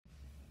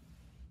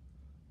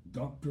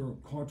Dr.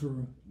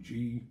 Carter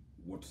G.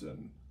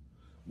 Woodson.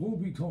 We'll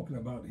be talking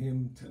about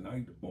him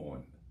tonight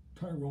on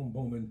Tyrone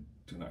Bowman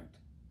Tonight.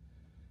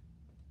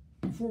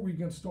 Before we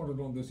get started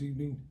on this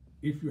evening,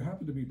 if you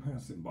happen to be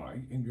passing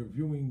by and you're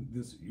viewing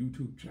this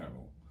YouTube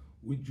channel,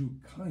 would you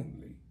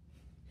kindly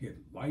hit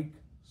like,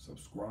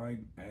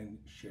 subscribe, and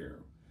share?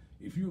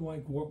 If you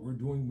like what we're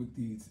doing with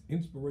these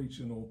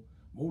inspirational,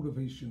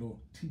 motivational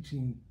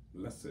teaching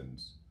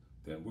lessons,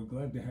 then we're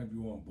glad to have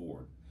you on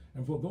board.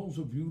 And for those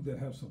of you that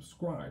have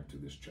subscribed to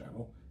this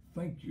channel,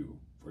 thank you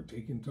for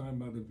taking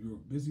time out of your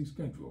busy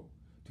schedule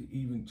to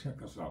even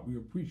check us out. We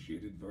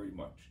appreciate it very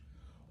much.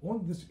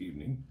 On this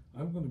evening,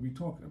 I'm going to be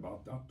talking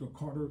about Dr.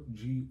 Carter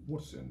G.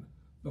 Woodson,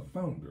 the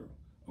founder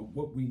of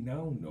what we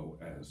now know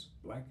as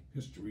Black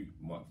History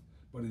Month,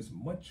 but is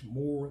much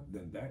more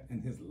than that,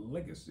 and his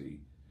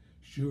legacy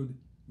should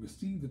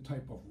receive the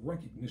type of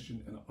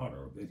recognition and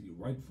honor that he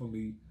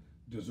rightfully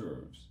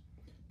deserves.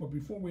 But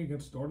before we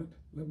get started,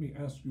 let me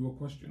ask you a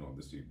question on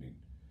this evening.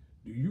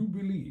 Do you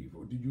believe,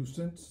 or do you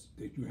sense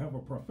that you have a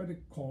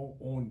prophetic call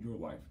on your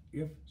life?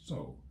 If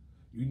so,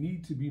 you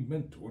need to be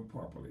mentored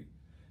properly.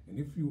 And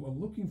if you are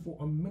looking for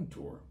a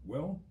mentor,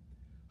 well,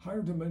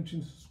 Higher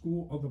Dimensions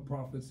School of the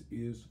Prophets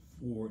is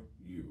for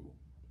you.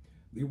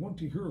 They want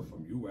to hear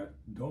from you at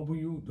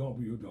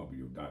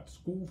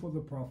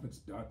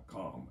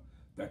www.schoolfortheprophets.com.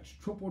 That's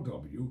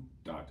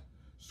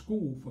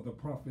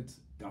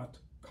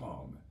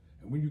www.schoolfortheprophets.com.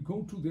 And when you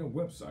go to their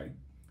website,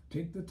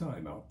 take the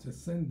time out to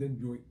send them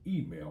your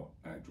email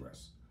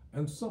address,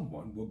 and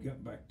someone will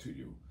get back to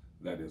you.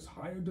 That is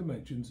Higher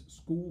Dimensions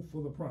School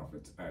for the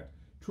Prophets at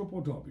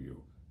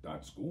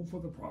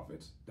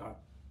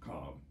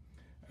www.schoolfortheprophets.com.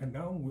 And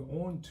now we're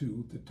on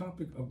to the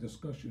topic of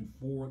discussion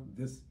for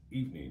this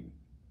evening.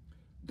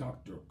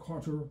 Dr.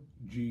 Carter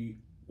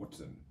G.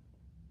 Woodson.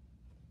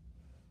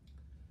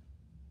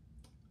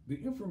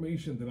 The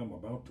information that I'm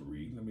about to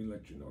read, let me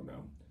let you know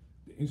now.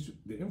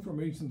 The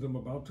information that I'm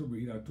about to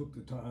read, I took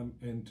the time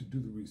and to do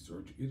the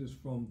research. It is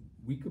from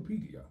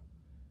Wikipedia.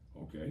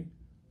 Okay?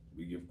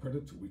 We give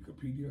credit to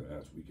Wikipedia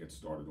as we get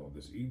started on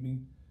this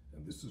evening,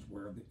 and this is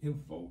where the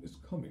info is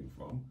coming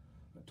from.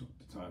 I took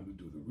the time to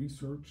do the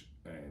research,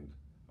 and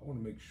I want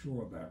to make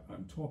sure that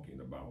I'm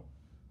talking about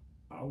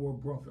our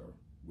brother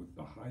with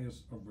the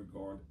highest of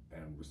regard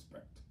and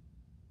respect.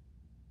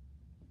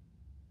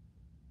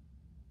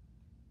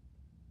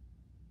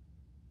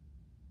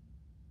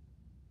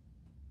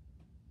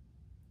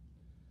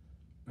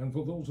 And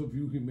for those of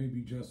you who may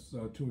be just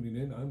tuning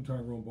in, I'm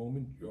Tyrone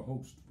Bowman, your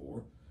host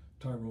for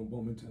Tyrone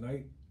Bowman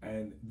Tonight,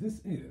 and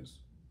this is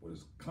what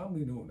is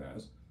commonly known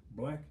as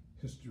Black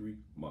History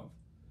Month.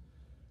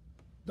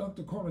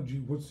 Dr. Carter G.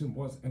 Woodson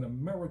was an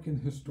American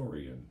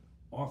historian,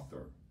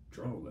 author,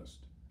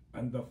 journalist,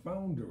 and the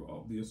founder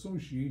of the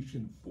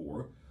Association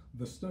for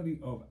the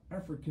Study of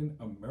African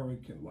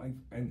American Life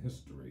and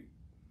History.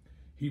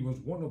 He was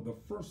one of the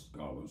first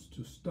scholars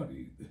to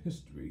study the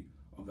history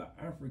of the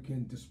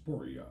African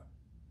diaspora,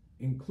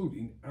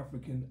 including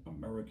African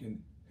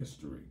American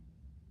history.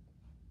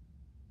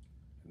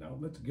 Now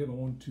let's get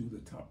on to the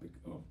topic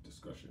of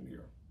discussion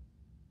here.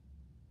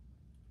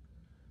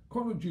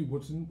 Carter G.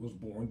 Woodson was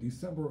born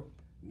December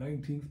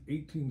 19,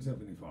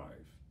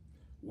 1875.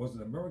 Was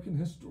an American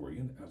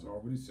historian, as I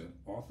already said,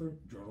 author,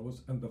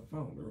 journalist, and the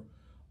founder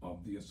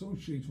of the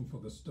Association for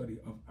the Study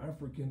of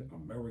African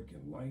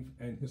American Life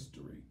and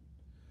History.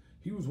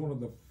 He was one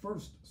of the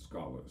first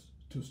scholars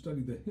to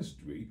study the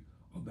history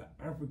of the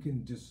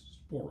African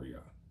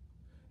diaspora,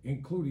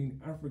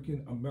 including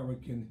African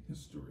American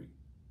history.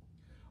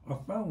 A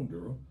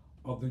founder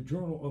of the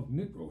Journal of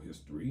Negro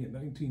History in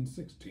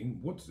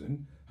 1916,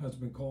 Woodson has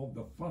been called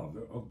the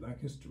father of Black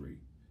history.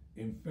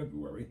 In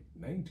February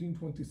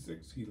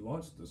 1926, he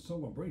launched the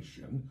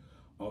celebration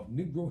of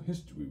Negro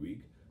History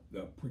Week,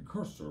 the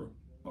precursor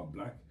of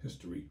Black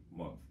History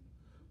Month.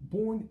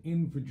 Born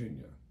in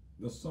Virginia,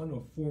 the son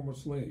of former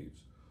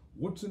slaves,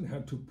 Woodson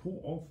had to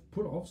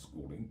put off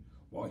schooling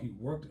while he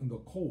worked in the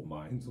coal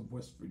mines of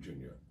West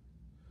Virginia.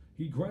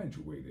 He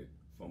graduated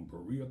from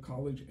Berea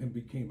College and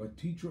became a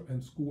teacher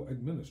and school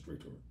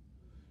administrator.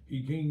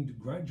 He gained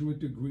graduate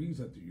degrees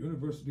at the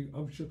University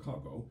of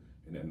Chicago,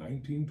 and in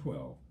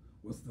 1912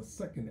 was the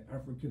second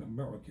African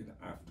American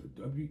after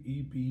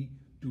W.E.B.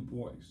 Du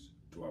Bois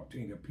to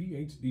obtain a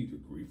Ph.D.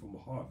 degree from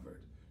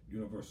Harvard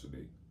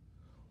University.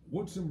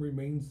 Woodson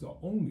remains the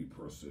only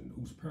person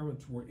whose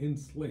parents were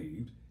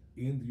enslaved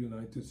in the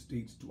United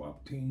States to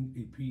obtain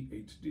a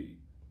Ph.D.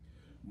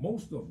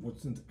 Most of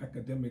Woodson's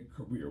academic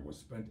career was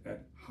spent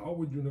at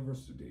Howard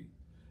University,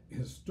 a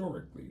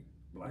historically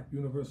Black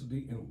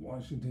university in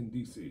Washington,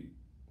 D.C.,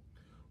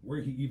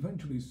 where he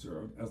eventually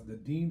served as the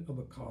Dean of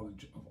the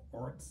College of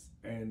Arts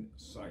and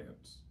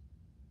Science.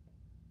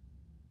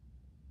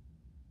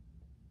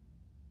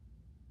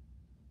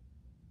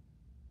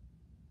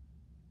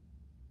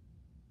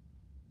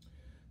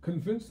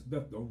 Convinced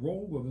that the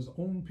role of his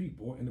own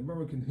people in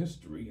American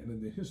history and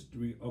in the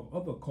history of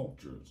other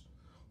cultures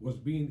was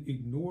being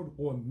ignored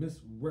or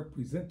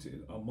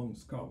misrepresented among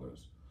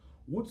scholars,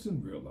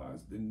 Woodson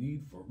realized the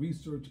need for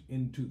research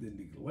into the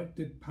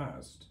neglected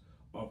past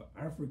of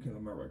African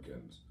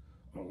Americans,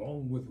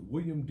 along with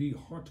William D.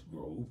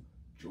 Hartgrove,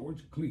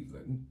 George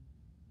Cleveland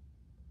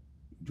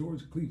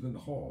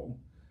Hall,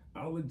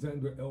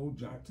 Alexander L.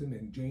 Jackson,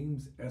 and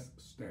James S.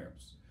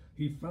 Stamps.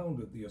 He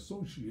founded the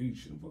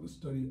Association for the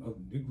Study of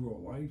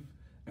Negro Life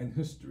and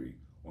History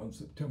on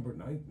September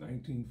 9,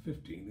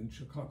 1915 in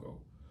Chicago.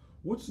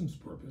 Woodson's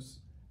purpose,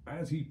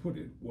 as he put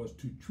it, was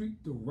to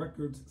treat the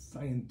records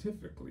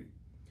scientifically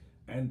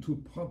and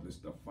to publish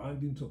the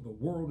findings of the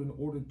world in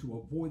order to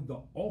avoid the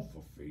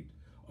awful fate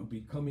of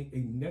becoming a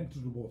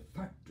negligible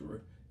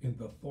factor in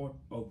the thought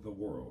of the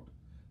world.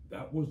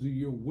 That was the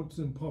year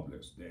Woodson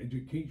published The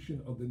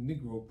Education of the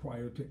Negro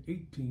prior to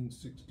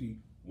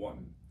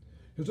 1861.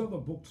 His other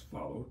books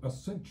followed A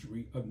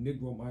Century of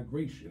Negro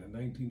Migration in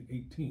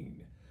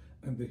 1918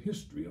 and The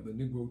History of the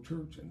Negro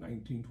Church in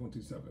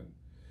 1927.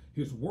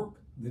 His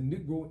work, The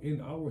Negro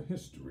in Our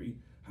History,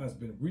 has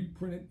been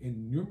reprinted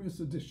in numerous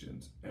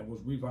editions and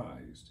was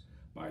revised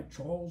by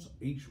Charles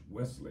H.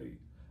 Wesley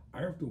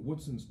after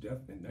Woodson's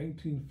death in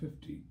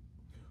 1950.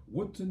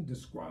 Woodson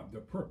described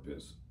the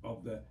purpose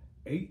of the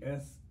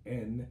ASNLH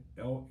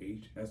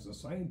as a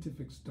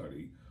scientific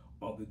study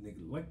of the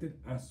neglected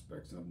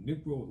aspects of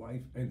Negro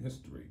life and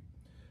history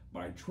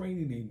by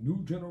training a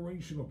new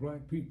generation of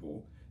Black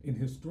people in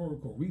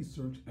historical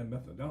research and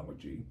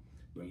methodology,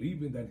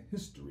 believing that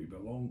history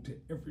belonged to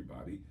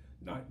everybody,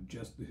 not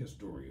just the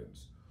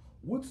historians.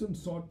 Woodson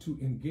sought to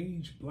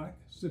engage Black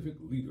civic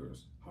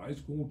leaders, high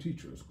school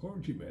teachers,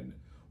 clergymen,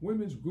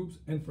 women's groups,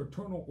 and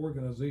fraternal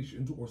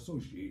organizations or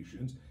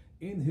associations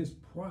in his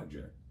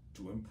project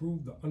to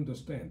improve the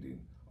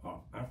understanding of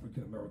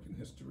African American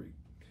history.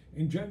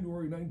 In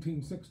January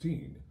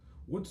 1916,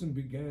 Woodson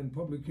began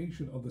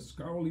publication of the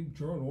scholarly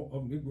Journal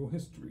of Negro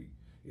History.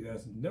 It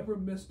has never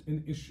missed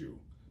an issue,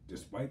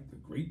 despite the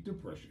Great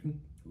Depression,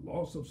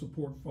 loss of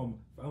support from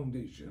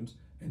foundations,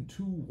 and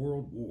 2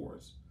 world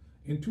wars.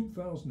 In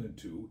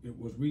 2002, it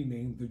was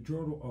renamed the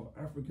Journal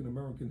of African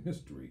American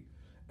History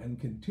and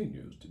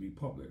continues to be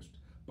published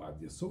by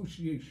the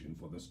Association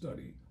for the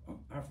Study of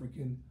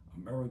African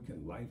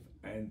American Life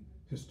and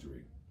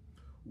History.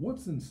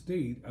 Woodson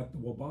stayed at the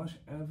Wabash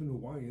Avenue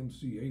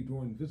YMCA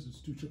during visits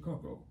to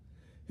Chicago.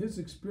 His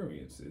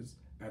experiences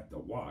at the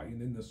Y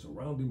and in the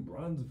surrounding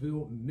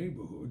Bronzeville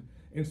neighborhood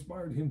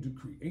inspired him to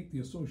create the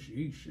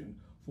Association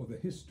for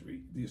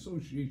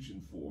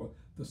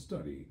the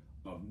Study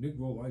of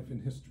Negro Life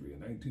and History in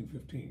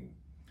 1915.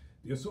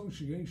 The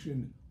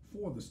Association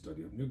for the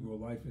Study of Negro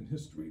Life and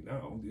History,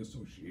 now the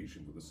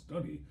Association for the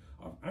Study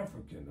of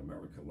African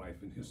American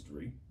Life and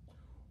History,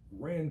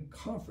 ran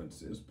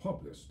conferences,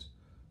 published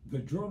the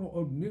Journal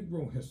of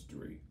Negro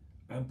History,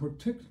 and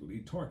particularly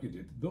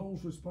targeted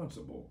those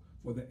responsible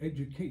for the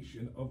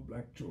education of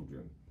Black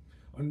children.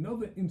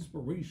 Another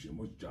inspiration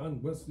was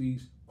John Wesley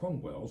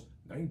Cromwell's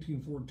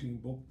 1914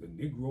 book, The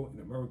Negro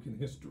in American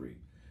History,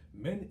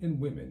 Men and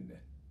Women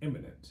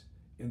Eminent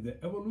in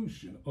the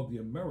Evolution of the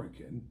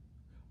American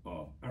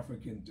of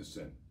African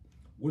Descent.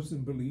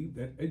 Woodson believed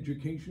that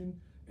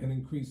education and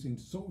increasing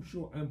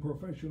social and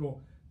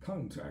professional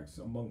contacts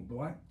among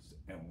Blacks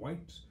and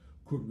whites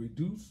could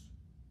reduce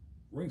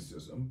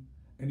racism,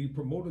 and he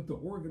promoted the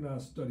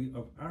organized study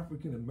of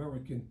African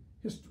American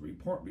history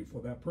partly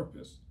for that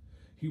purpose.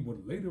 He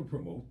would later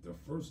promote the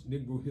first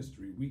Negro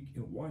History Week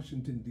in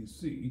Washington,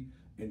 D.C.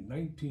 in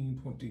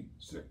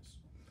 1926,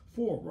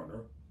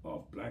 forerunner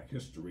of Black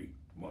History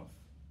Month.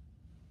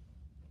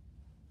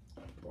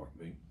 Pardon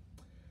me.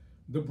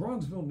 The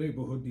Bronzeville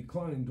neighborhood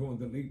declined during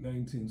the late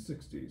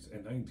 1960s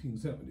and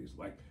 1970s,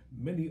 like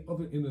many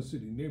other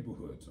inner-city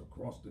neighborhoods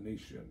across the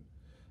nation,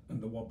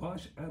 and the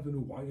Wabash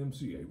Avenue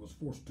YMCA was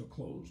forced to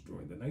close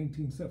during the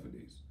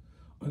 1970s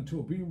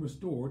until being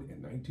restored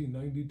in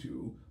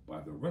 1992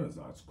 by the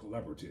Renaissance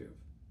Collaborative.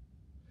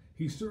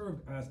 He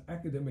served as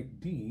academic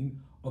dean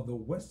of the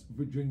West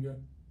Virginia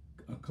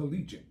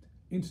Collegiate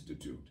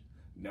Institute,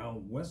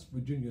 now West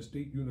Virginia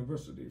State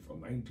University, from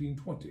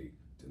 1920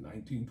 to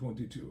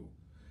 1922.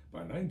 By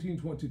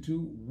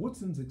 1922,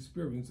 Woodson's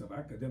experience of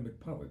academic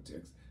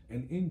politics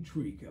and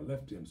intrigue had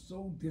left him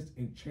so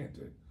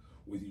disenchanted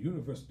with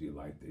university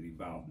life that he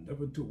vowed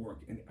never to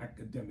work in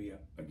academia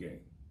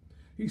again.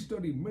 He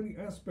studied many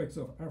aspects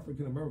of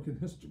African American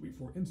history.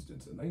 For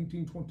instance, in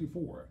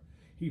 1924,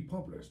 he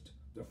published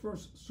the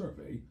first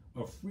survey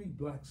of free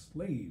Black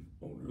slave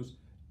owners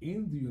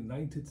in the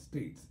United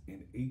States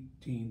in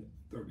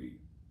 1830.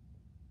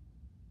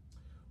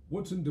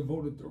 Woodson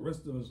devoted the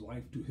rest of his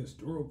life to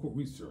historical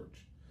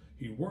research.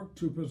 He worked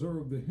to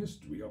preserve the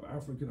history of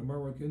African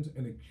Americans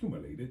and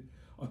accumulated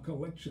a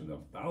collection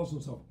of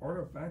thousands of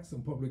artifacts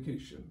and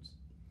publications.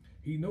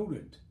 He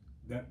noted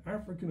that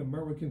African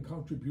American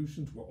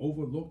contributions were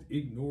overlooked,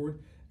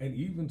 ignored, and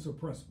even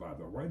suppressed by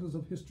the writers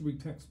of history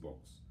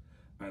textbooks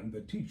and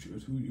the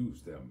teachers who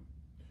used them.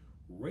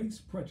 Race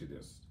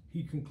prejudice,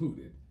 he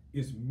concluded,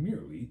 is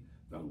merely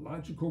the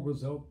logical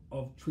result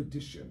of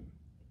tradition,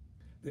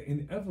 the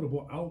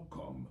inevitable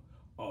outcome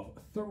of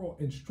thorough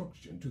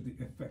instruction to the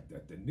effect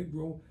that the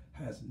Negro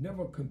has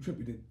never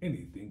contributed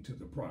anything to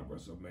the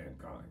progress of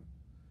mankind.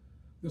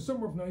 The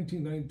summer of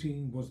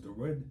 1919 was the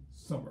Red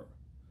Summer,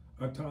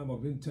 a time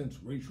of intense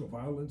racial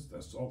violence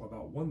that saw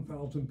about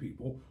 1,000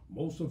 people,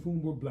 most of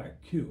whom were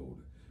black,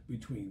 killed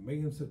between May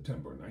and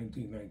September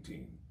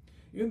 1919.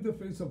 In the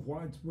face of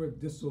widespread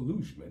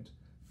disillusionment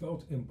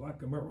felt in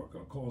black America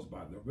caused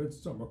by the Red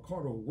Summer,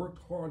 Carter worked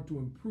hard to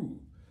improve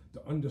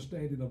the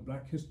understanding of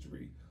black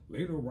history,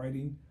 later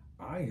writing,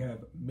 "I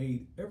have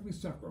made every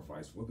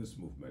sacrifice for this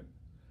movement.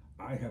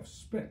 I have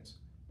spent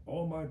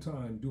all my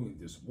time doing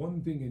this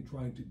one thing and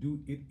trying to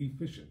do it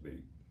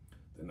efficiently."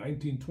 The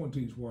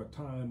 1920s were a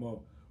time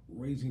of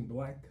raising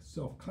black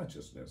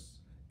self-consciousness,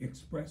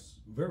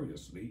 expressed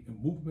variously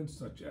in movements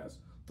such as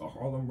the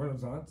Harlem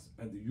Renaissance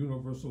and the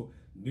Universal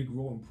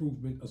Negro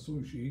Improvement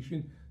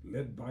Association,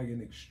 led by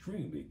an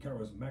extremely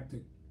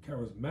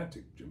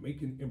charismatic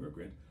Jamaican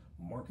immigrant,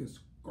 Marcus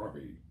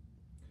Garvey.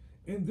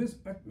 In this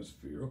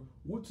atmosphere,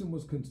 Woodson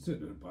was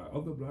considered by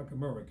other black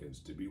Americans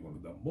to be one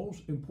of the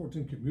most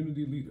important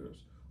community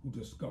leaders who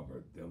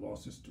discovered their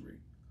lost history.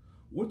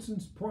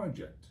 Woodson's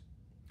project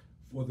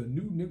for the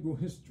new Negro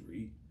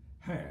history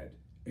had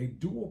a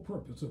dual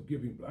purpose of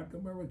giving black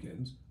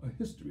Americans a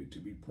history to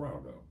be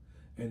proud of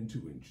and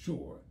to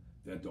ensure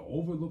that the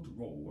overlooked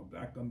role of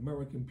black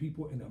American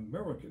people in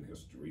American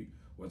history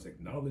was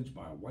acknowledged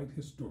by white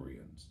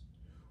historians.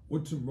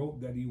 Woodson wrote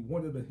that he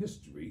wanted a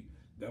history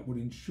that would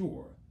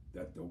ensure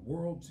that the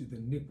world see the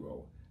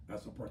Negro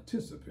as a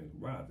participant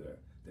rather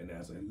than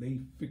as a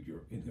lay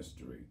figure in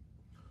history.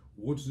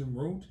 Woodson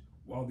wrote,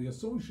 "While the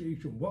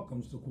association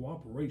welcomes the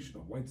cooperation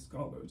of white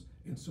scholars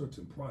in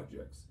certain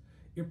projects,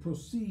 it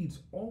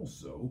proceeds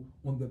also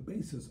on the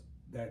basis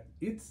that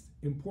its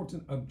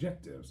important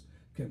objectives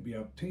can be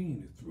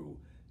obtained through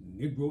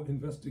Negro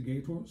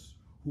investigators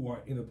who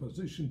are in a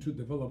position to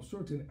develop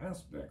certain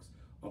aspects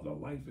of the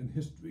life and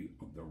history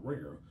of the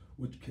rare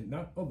which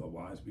cannot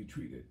otherwise be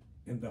treated.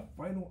 In the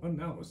final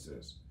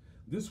analysis,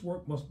 this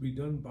work must be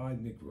done by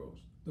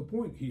Negroes. The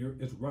point here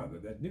is rather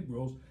that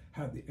Negroes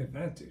have the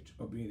advantage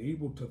of being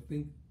able to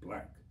think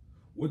black."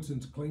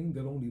 Woodson's claim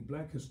that only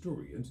black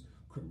historians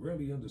could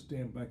rarely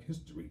understand black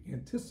history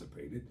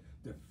anticipated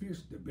the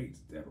fierce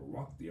debates that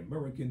rocked the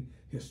American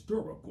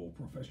historical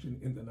profession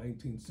in the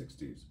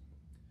 1960s.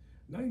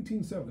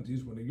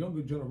 1970s, when a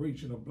younger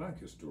generation of black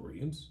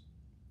historians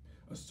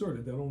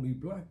asserted that only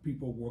black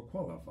people were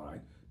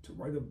qualified to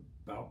write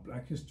about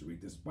black history.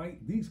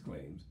 Despite these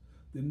claims,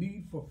 the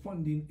need for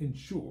funding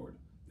ensured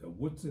that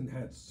Woodson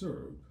had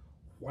served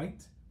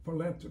white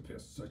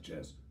philanthropists such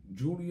as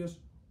Julius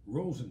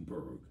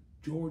Rosenberg,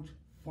 George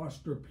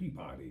Foster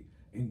Peabody,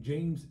 and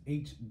James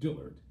H.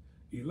 Dillard,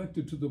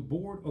 elected to the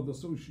board of the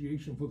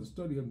Association for the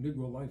Study of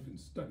Negro Life and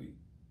Study,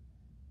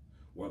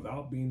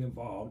 without being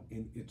involved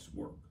in its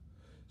work.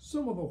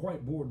 Some of the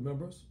white board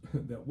members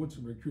that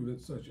Woodson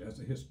recruited, such as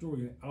the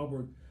historian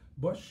Albert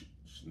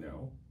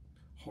Bushnell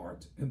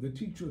Hart and the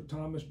teacher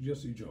Thomas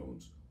Jesse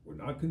Jones, were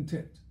not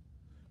content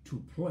to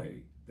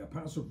play the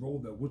passive role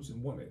that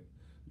Woodson wanted,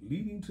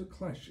 leading to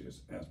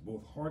clashes as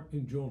both Hart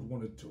and Jones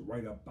wanted to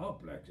write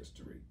about black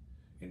history.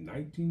 In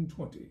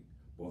 1920,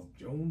 both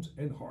Jones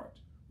and Hart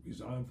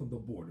resigned from the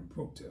board in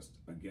protest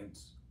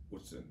against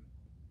Woodson.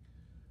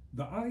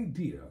 The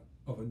idea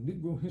of a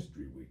Negro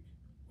History Week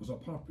was a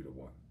popular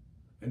one,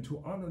 and to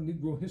honor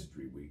Negro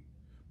History Week,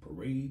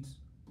 parades,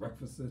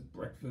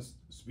 breakfasts,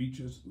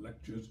 speeches,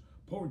 lectures,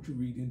 poetry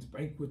readings,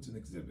 banquets, and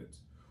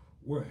exhibits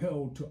were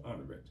held to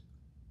honor it.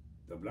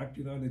 The Black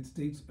United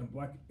States and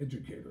black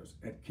educators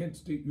at Kent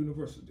State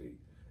University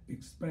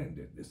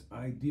expanded this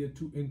idea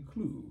to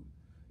include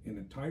an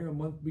entire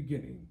month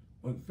beginning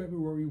on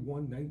February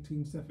 1,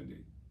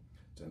 1970.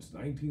 Since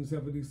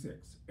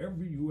 1976,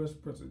 every U.S.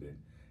 president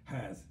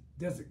has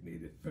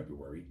designated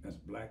February as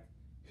Black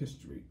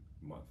History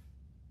Month.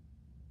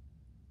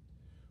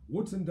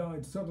 Woodson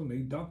died suddenly.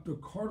 Dr.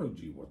 Carter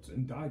G.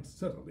 Woodson died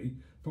suddenly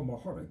from a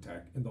heart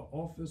attack in the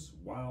office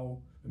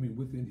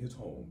within his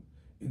home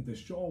in the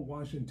Shaw,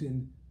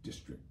 Washington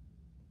district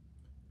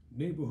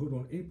neighborhood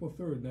on April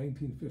 3rd,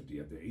 1950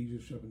 at the age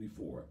of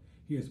 74.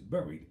 He is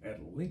buried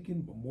at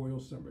Lincoln Memorial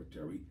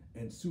Cemetery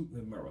in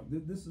Suitland, Maryland.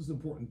 This is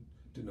important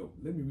to note.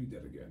 Let me read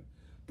that again.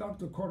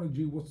 Dr. Carter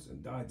G.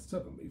 Woodson died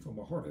suddenly from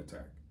a heart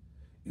attack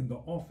in the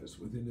office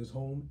within his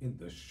home in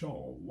the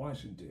Shaw,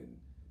 Washington,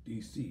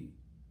 D.C.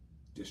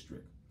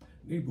 district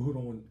neighborhood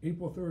on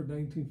April 3rd,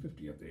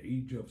 1950 at the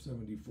age of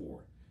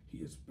 74. He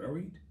is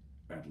buried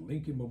at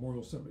Lincoln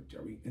Memorial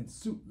Cemetery in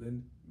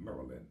Suitland,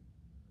 Maryland.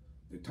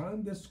 The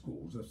time that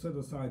schools have set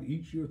aside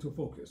each year to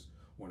focus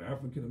on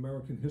African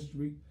American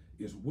history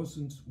is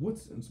Woodson's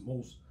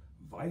most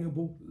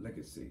viable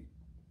legacy.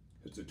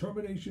 His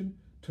determination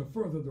to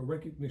further the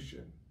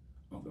recognition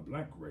of the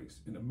black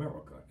race in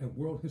America and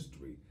world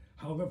history,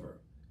 however,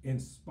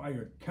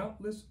 inspired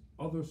countless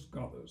other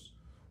scholars.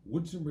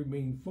 Woodson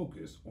remained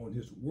focused on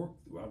his work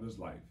throughout his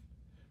life.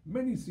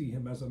 Many see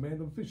him as a man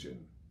of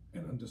vision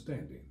and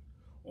understanding.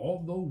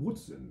 Although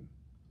Woodson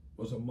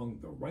was among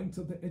the ranks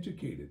of the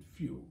educated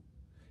few,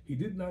 He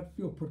did not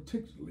feel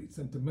particularly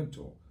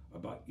sentimental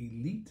about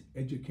elite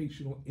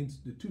educational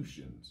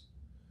institutions.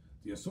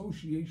 The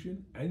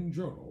association and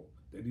journal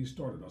that he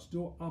started are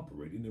still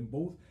operating, and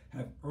both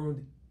have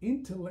earned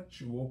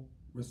intellectual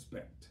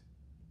respect.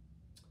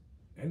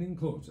 And in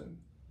closing,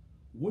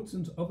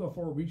 Woodson's other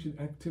far-reaching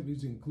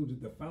activities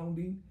included the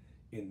founding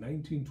in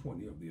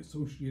 1920 of the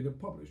Associated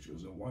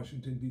Publishers in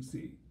Washington,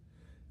 D.C.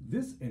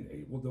 This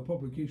enabled the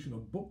publication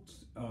of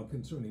books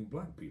concerning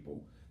Black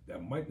people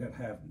that might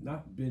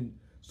not been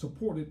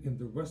supported in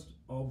the rest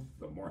of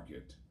the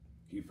market.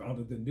 He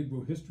founded the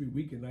Negro History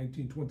Week in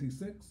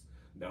 1926,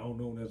 now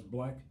known as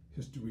Black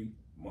History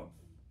Month.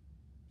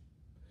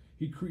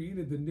 He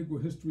created the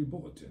Negro History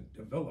Bulletin,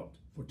 developed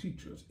for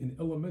teachers in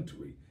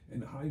elementary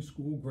and high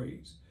school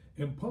grades,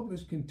 and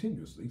published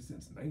continuously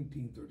since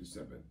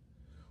 1937.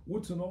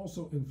 Woodson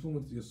also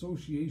influenced the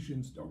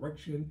association's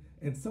direction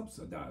and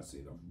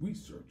subsidizing of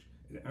research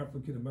in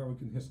African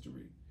American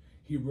history.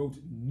 He wrote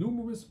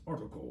numerous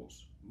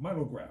articles,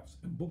 monographs,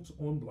 and books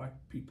on Black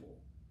people.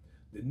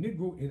 The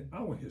Negro in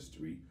Our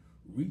History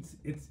reached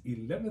its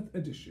 11th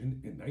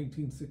edition in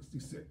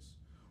 1966,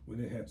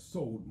 when it had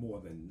sold more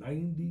than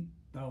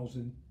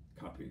 90,000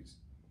 copies.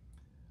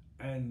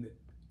 And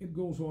it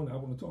goes on. I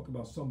want to talk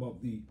about some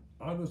of the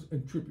honors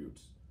and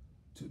tributes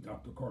to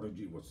Dr. Carter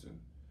G. Woodson.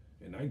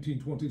 In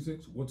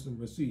 1926, Woodson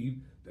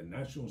received the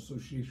National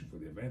Association for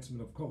the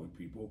Advancement of Colored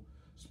People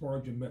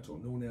Sparge Medal,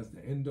 known as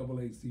the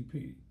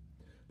NAACP.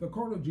 The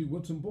Carter G.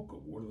 Woodson Book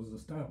Award was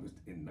established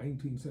in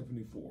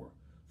 1974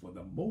 for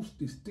the most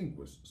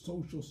distinguished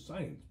social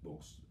science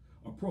books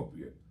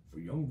appropriate for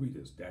young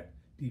readers that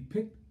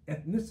depict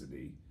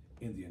ethnicity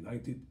in the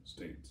United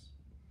States.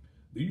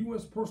 The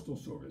U.S. Postal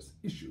Service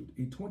issued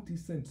a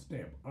 20-cent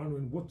stamp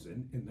honoring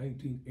Woodson in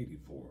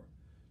 1984.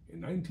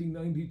 In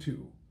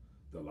 1992,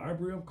 the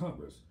Library of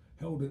Congress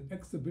held an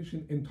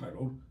exhibition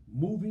entitled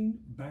Moving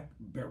Back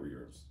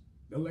Barriers,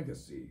 the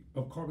Legacy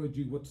of Carter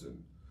G.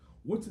 Woodson.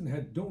 Woodson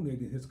had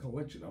donated his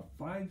collection of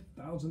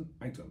 5,000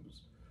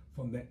 items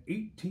from the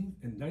 18th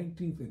and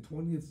 19th and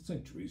 20th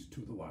centuries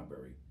to the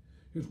library.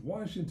 His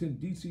Washington,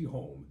 D.C.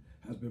 home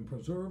has been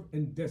preserved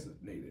and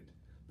designated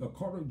the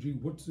Carter G.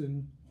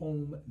 Woodson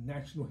Home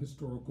National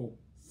Historical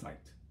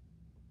Site.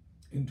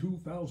 In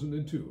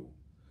 2002,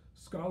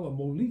 scholar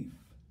Molif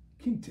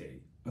Kinte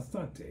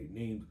Asante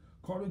named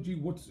Carter G.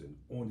 Woodson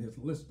on his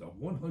list of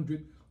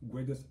 100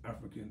 greatest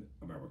African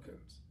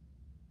Americans.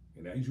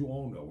 And as you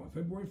all know, on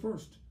February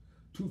 1st,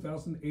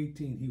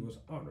 2018, he was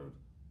honored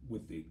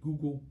with the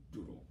Google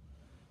Doodle.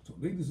 So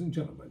ladies and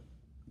gentlemen,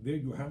 there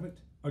you have it,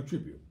 a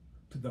tribute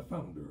to the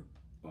founder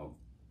of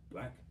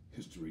Black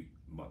History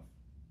Month.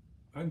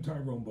 I'm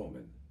Tyrone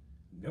Bowman.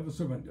 Never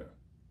surrender,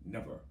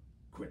 never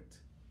quit.